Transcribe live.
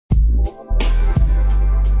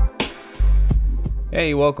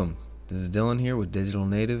Hey, welcome. This is Dylan here with Digital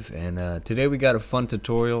Native, and today we got a fun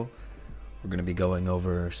tutorial. We're going to be going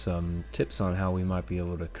over some tips on how we might be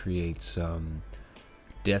able to create some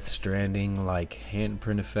Death Stranding like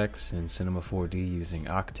handprint effects in Cinema 4D using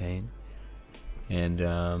Octane. And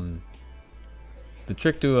the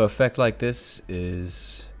trick to an effect like this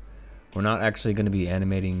is we're not actually going to be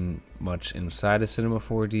animating much inside of Cinema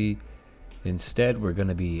 4D. Instead, we're going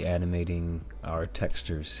to be animating our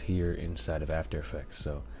textures here inside of After Effects.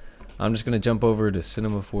 So I'm just going to jump over to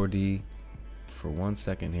Cinema 4D for 1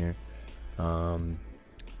 second here. I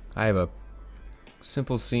have a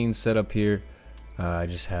simple scene set up here. I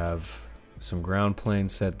just have some ground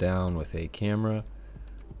planes set down with a camera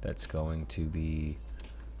that's going to be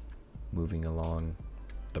moving along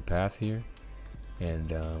the path here.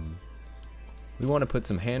 And we want to put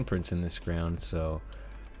some handprints in this ground, so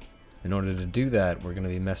in order to do that, we're going to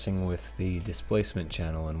be messing with the displacement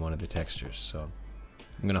channel in one of the textures. So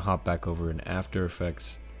I'm going to hop back over in After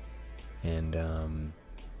Effects and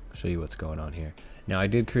show you what's going on here. Now, I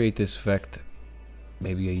did create this effect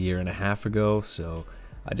maybe a year and a half ago, so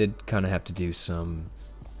I did kind of have to do some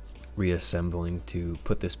reassembling to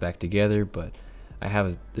put this back together, but I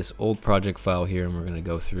have this old project file here and we're going to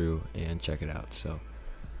go through and check it out. So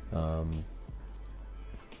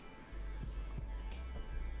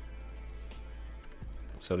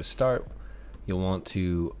to start, you'll want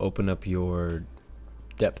to open up your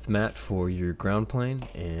depth mat for your ground plane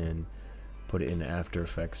and put it in After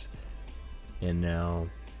Effects. And now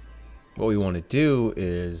what we want to do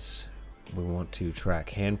is we want to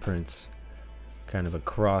track handprints kind of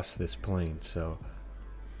across this plane. So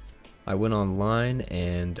I went online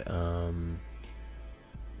and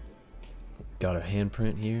got a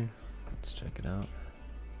handprint here. Let's check it out.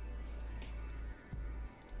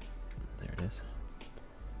 There it is.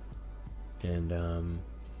 And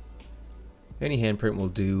any handprint will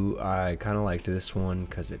do. I kind of liked this one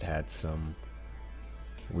because it had some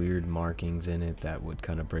weird markings in it that would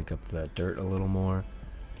kind of break up the dirt a little more.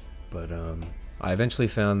 But I eventually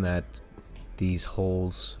found that these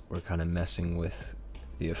holes were kind of messing with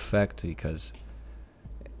the effect, because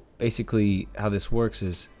basically how this works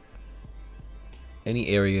is any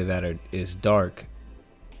area that is dark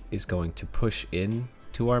is going to push in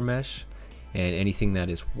to our mesh, and anything that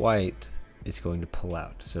is white is going to pull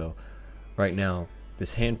out. So right now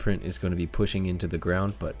this handprint is going to be pushing into the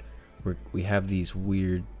ground, but we have these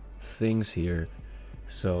weird things here,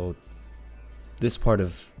 so this part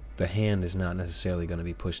of the hand is not necessarily going to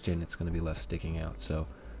be pushed in, it's going to be left sticking out. So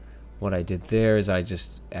what I did there is I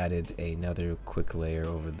just added another quick layer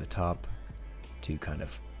over the top to kind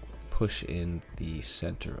of push in the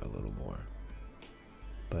center a little more.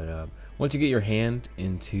 But once you get your hand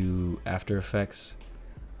into After Effects,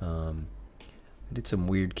 I did some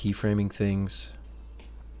weird keyframing things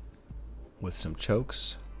with some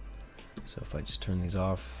chokes. So if I just turn these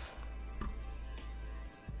off,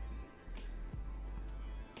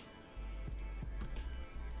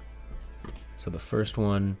 so the first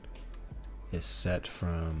one is set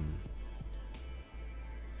from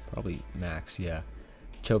probably max, yeah,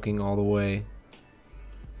 choking all the way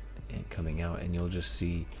and coming out, and you'll just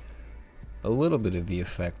see a little bit of the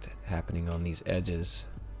effect happening on these edges.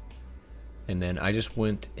 And then I just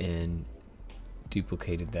went and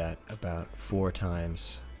duplicated that about 4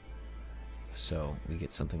 times, so we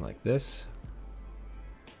get something like this,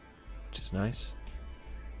 which is nice.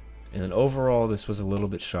 And then overall this was a little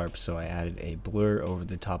bit sharp, so I added a blur over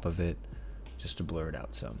the top of it just to blur it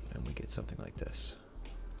out some, and we get something like this.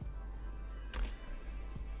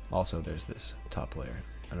 Also, there's this top layer,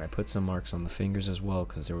 and I put some marks on the fingers as well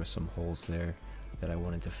because there were some holes there that I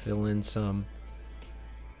wanted to fill in some.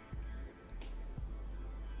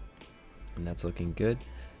 And that's looking good.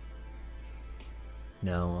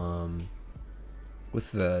 Now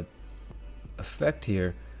with the effect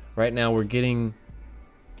here, right now we're getting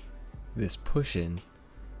this push in,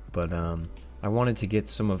 but I wanted to get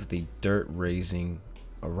some of the dirt raising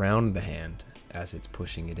around the hand as it's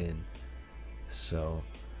pushing it in. So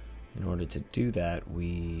in order to do that,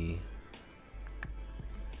 we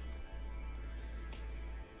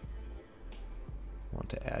want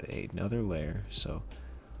to add another layer. So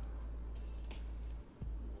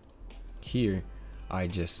here I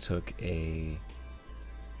just took a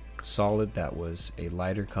solid that was a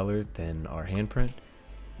lighter color than our handprint,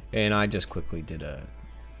 and I just quickly did a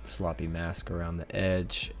sloppy mask around the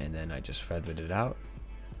edge, and then I just feathered it out.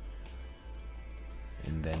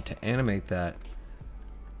 And then to animate that,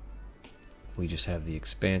 we just have the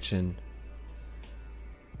expansion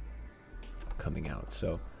coming out.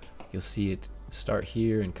 So you'll see it start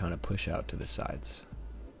here and kind of push out to the sides.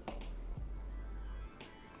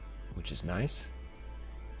 which is nice.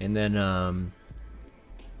 And then don't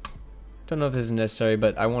know if this is necessary,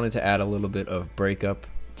 but I wanted to add a little bit of breakup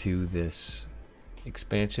to this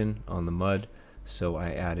expansion on the mud, so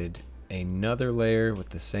I added another layer with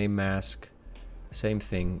the same mask, same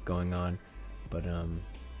thing going on, but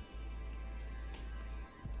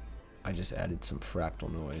I just added some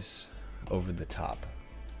fractal noise over the top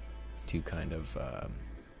to kind of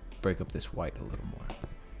break up this white a little more.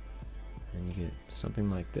 And you get something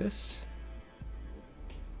like this.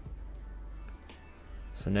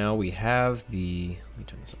 So now we have the, let me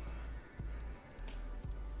turn this off.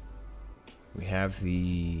 We have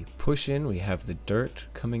the push in, we have the dirt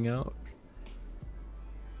coming out.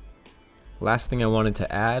 Last thing I wanted to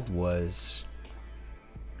add was,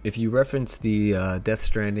 if you reference the Death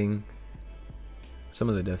Stranding, some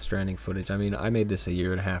of the Death Stranding footage, I mean, I made this a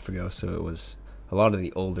year and a half ago, so it was a lot of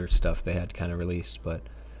the older stuff they had kind of released, but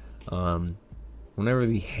whenever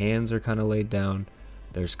the hands are kind of laid down,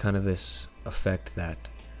 there's kind of this effect that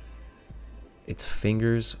its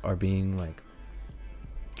fingers are being like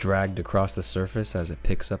dragged across the surface as it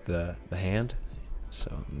picks up the hand.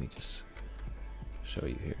 So let me just show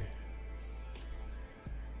you here.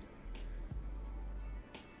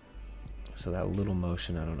 So that little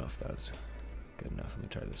motion, I don't know if that was good enough. Let me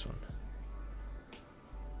try this one.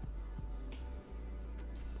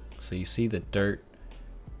 So you see the dirt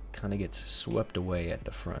kind of gets swept away at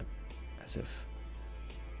the front, as if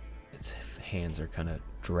its hands are kind of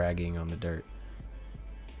dragging on the dirt.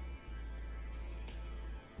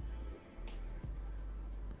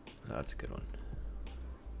 Oh, that's a good one.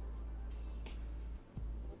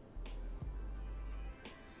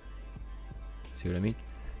 See what I mean?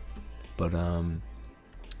 But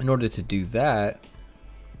in order to do that,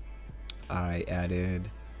 I added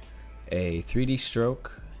a 3D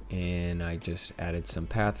stroke, and I just added some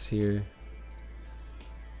paths here,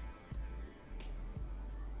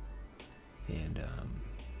 and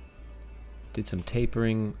did some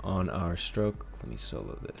tapering on our stroke. Let me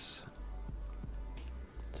solo this.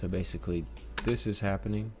 So basically this is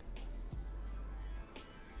happening.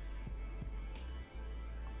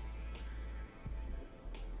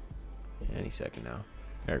 Any second now.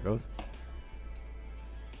 There it goes.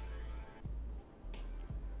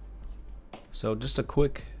 So just a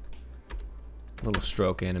quick little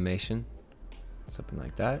stroke animation, something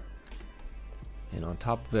like that. And on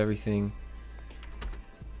top of everything,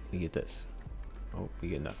 we get this. Oh, we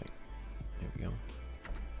get nothing. There we go.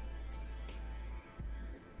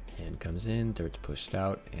 Hand comes in, dirt's pushed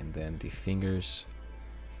out, and then the fingers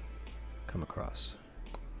come across.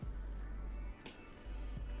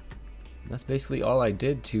 And that's basically all I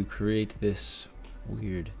did to create this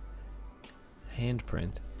weird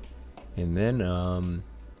handprint. And then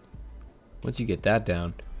once you get that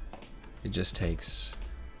down, it just takes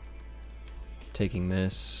taking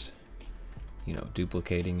this, you know,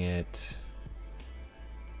 duplicating it,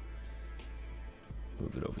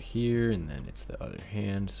 move it over here, and then it's the other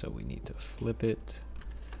hand, so we need to flip it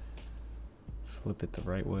the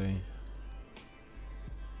right way.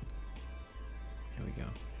 There we go.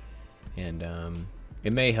 And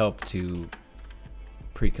it may help to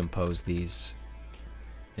pre-compose these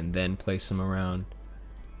and then place them around.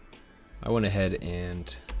 I went ahead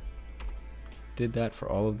and did that for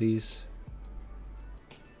all of these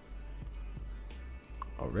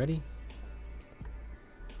already.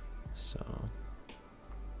 So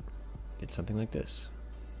get something like this.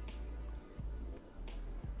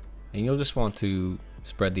 And you'll just want to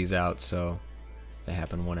spread these out so they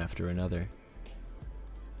happen one after another.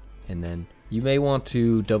 And then you may want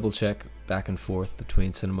to double check back and forth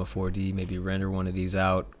between Cinema 4D, maybe render one of these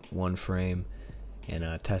out, one frame, and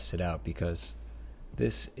test it out, because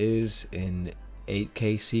this is an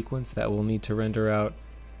 8K sequence that we'll need to render out.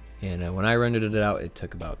 And when I rendered it out, it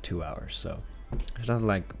took about 2 hours. So it's nothing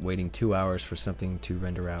like waiting 2 hours for something to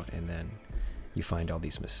render out and then you find all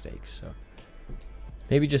these mistakes. So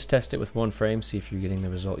maybe just test it with one frame, see if you're getting the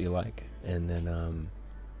result you like. And then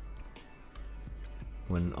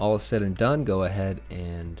when all is said and done, go ahead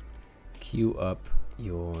and queue up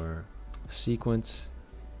your sequence.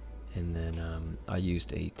 And then I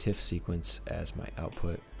used a TIFF sequence as my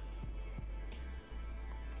output.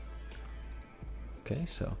 Okay,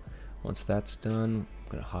 so once that's done, I'm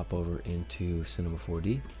going to hop over into Cinema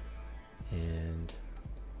 4D and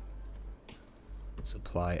let's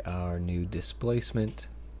apply our new displacement.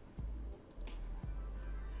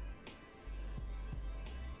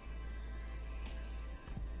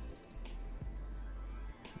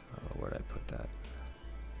 Where'd I put that?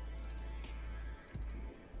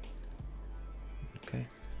 Okay.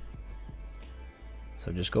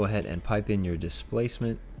 So just go ahead and pipe in your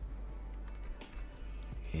displacement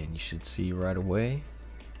and you should see right away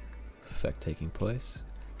effect taking place.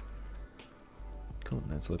 Cool,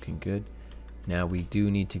 that's looking good. Now we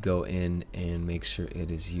do need to go in and make sure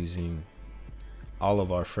it is using all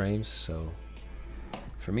of our frames. So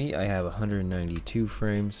for me, I have 192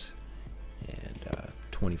 frames and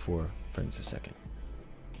 24 frames a second.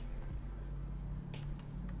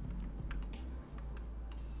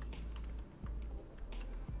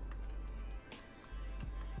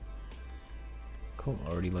 Cool,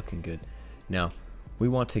 already looking good. Now we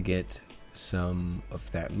want to get some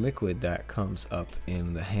of that liquid that comes up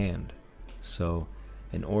in the hand. So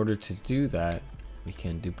in order to do that, we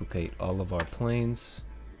can duplicate all of our planes,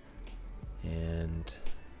 and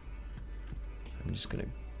I'm just gonna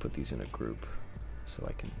put these in a group so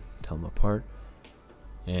I can tell them apart.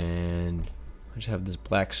 And I just have this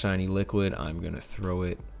black shiny liquid. I'm gonna throw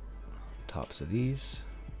it on tops of these.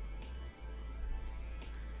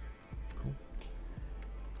 Cool.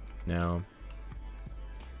 Now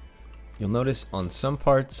you'll notice on some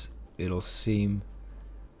parts it'll seem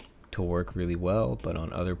to work really well, but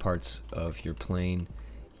on other parts of your plane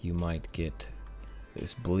you might get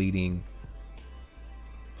this bleeding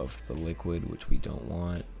of the liquid, which we don't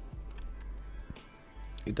want.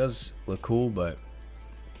 It does look cool, but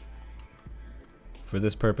for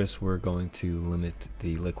this purpose we're going to limit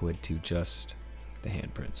the liquid to just the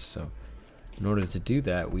handprints. So in order to do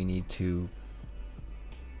that, we need to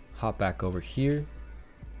hop back over here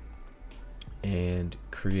and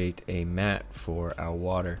create a mat for our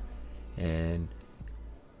water. And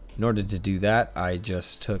in order to do that, I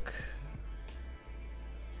took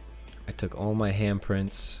all my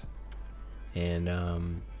handprints and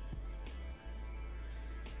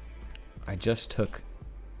I just took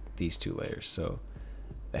these two layers, so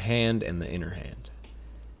the hand and the inner hand,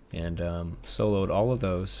 and soloed all of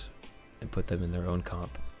those and put them in their own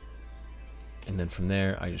comp. And then from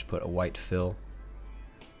there I just put a white fill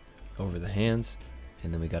over the hands,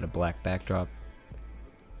 and then we got a black backdrop,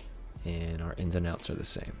 and our ins and outs are the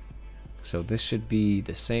same. So this should be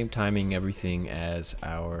the same timing, everything as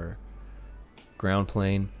our ground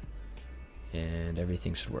plane, and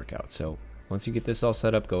everything should work out. So once you get this all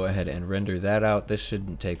set up, go ahead and render that out. This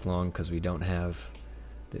shouldn't take long because we don't have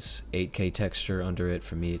this 8K texture under it.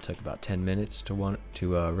 For me, it took about 10 minutes to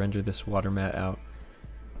render this water mat out.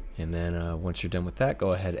 And then once you're done with that,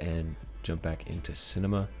 go ahead and jump back into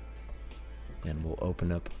Cinema, and we'll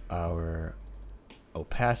open up our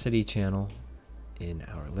opacity channel in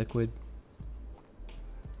our liquid.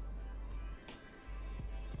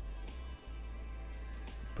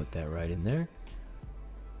 Put that right in there.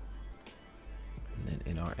 And then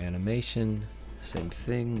in our animation, same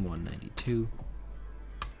thing, 192.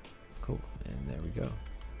 Cool, and there we go.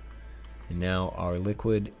 And now our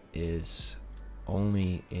liquid is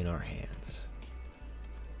only in our hands.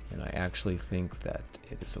 And I actually think that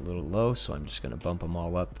it is a little low, so I'm just going to bump them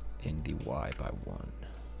all up in the Y by 1.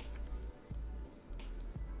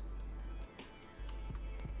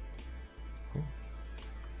 Cool.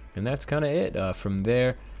 And that's kind of it. From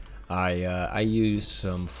there, I used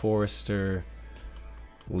some Forester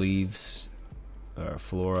leaves or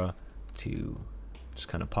flora to just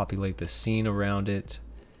kind of populate the scene around it,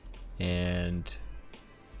 and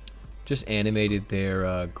just animated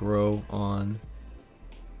their grow on.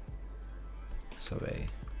 So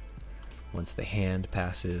once the hand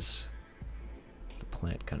passes, the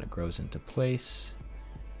plant kind of grows into place.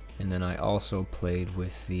 And then I also played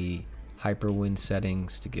with the hyperwind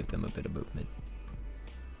settings to give them a bit of movement.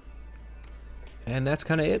 And that's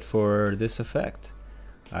kind of it for this effect.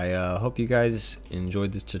 I hope you guys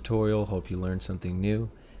enjoyed this tutorial, hope you learned something new.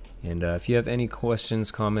 And if you have any questions,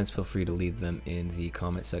 comments, feel free to leave them in the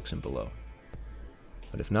comment section below.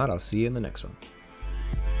 But if not, I'll see you in the next one.